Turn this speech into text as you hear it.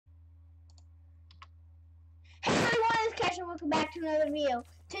guys, and welcome back to another video.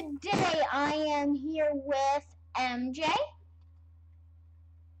 Today I am here with MJ.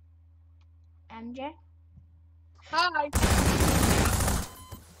 MJ. Hi.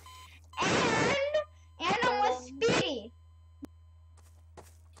 And I'm with Speedy.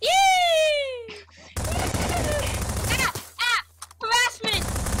 Yay! Harassment!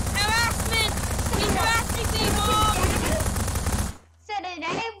 Harassment! He's harassing people! So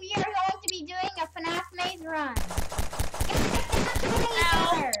today we are going to be doing a FNAF maze run.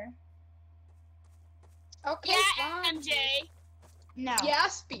 Okay, yeah, fine. MJ. No. Yeah,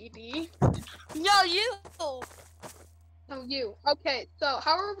 Speedy. No, you. Oh, you. Okay, so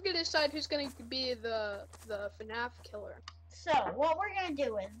how are we gonna decide who's gonna be the FNAF killer? So what we're gonna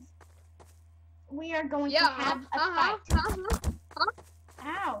do is we are going to have a fight.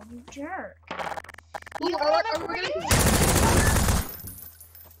 Ow, you jerk! You are we bring?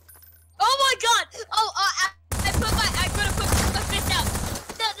 Oh my God! Oh, I'm gonna put my fist out.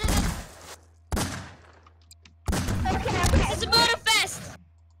 Okay. It's a motor fest.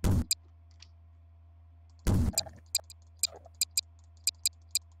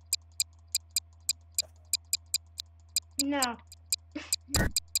 No.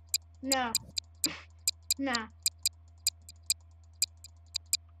 No. No.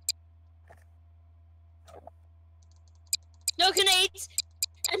 No grenades.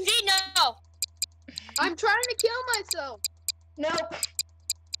 MJ, no. I'm trying to kill myself. Nope.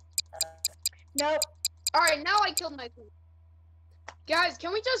 Nope. Alright, now I killed myself. Guys,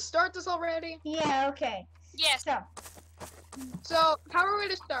 can we just start this already? Yeah, okay. Yes. So, how are we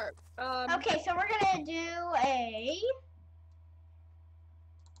gonna start? Okay, so we're gonna do a...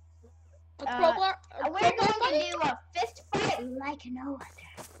 we're going to do a fist fight like no other.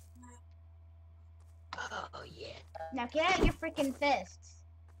 Oh, yeah. Now get out your freaking fists.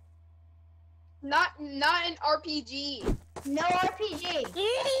 Not an RPG. No RPG.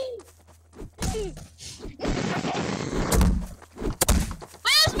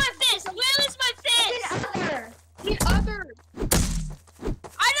 Where is my fist? Where is my fist? It's an other. The other.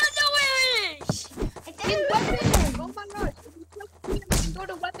 I don't know where it is. It's In in weapons. Oh my gosh. If you click here, you can go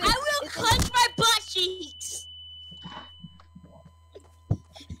to weapons. I will clench my butt cheeks.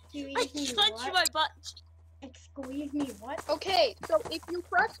 I clench my butt cheeks. Excuse me, what? Okay, so if you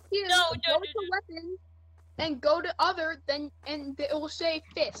press Q, go to weapons, and go to other, then it will say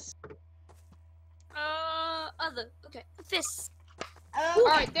fist. Other. Okay, fist. Okay.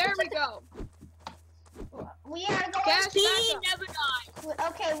 Alright, there we go. We are going Gas to... Speedy never dies.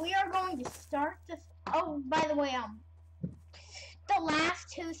 Okay, we are going to start this... Oh, by the way, the last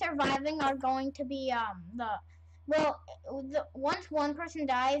two surviving are going to be, once one person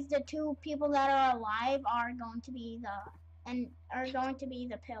dies, the two people that are alive are going to be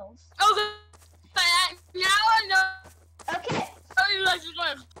the pills. Okay, now I know. Okay. You guys are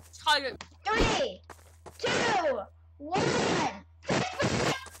gonna tired. 3, 2, 1.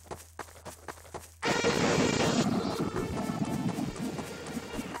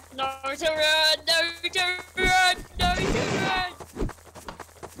 No to run, no to run, no to run.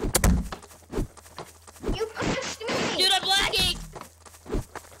 You pushed me. Dude, I'm lagging.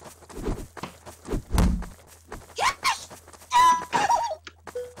 Yes!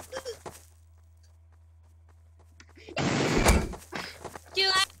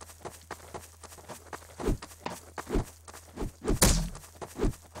 Dude,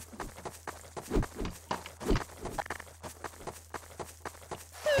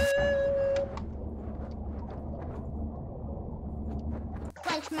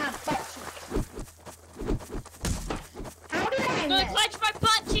 Clench my butt cheek. How did I I'm miss? gonna clench my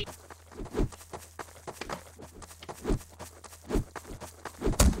butt cheek.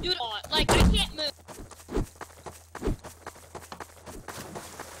 Dude, like I can't move.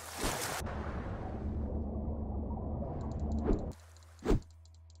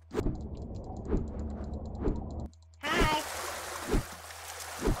 Hi.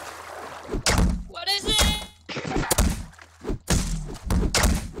 What is it?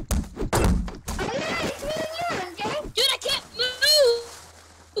 Oh yeah, it's me and you, MJ. Dude, I can't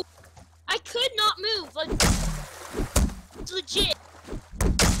move. I could not move. Like, it's legit.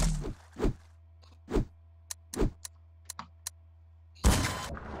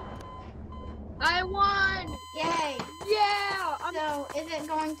 I won! Yay. Yeah! So, is it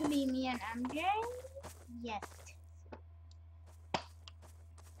going to be me and MJ? Yes.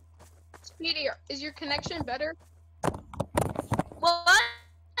 Speedy, is your connection better? What?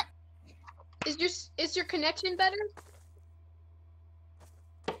 Is your connection better?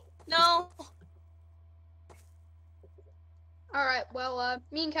 No. Alright, well,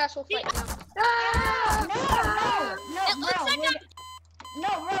 me and Cash will fight now. Ah! No, It looks bro. like No,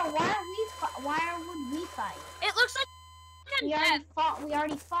 bro. Why would we fight? it looks like I'm We dead. already fought. We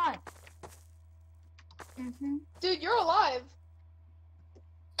already fought. Dude, you're alive.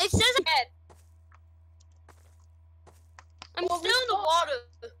 It says I'm dead. I'm Well, still in the water.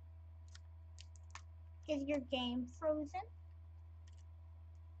 Is your game frozen?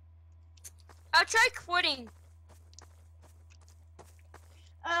 I'll try quitting.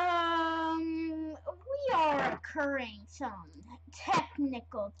 We are occurring some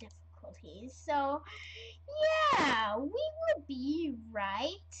technical difficulties, so yeah, we will be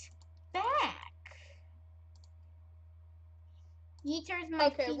right back. Yeeter's my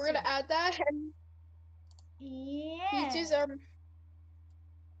Okay, we're feature. gonna add that. And Yeah. Peaches, Okay,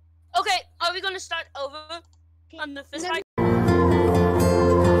 are we gonna start over on the fist fight?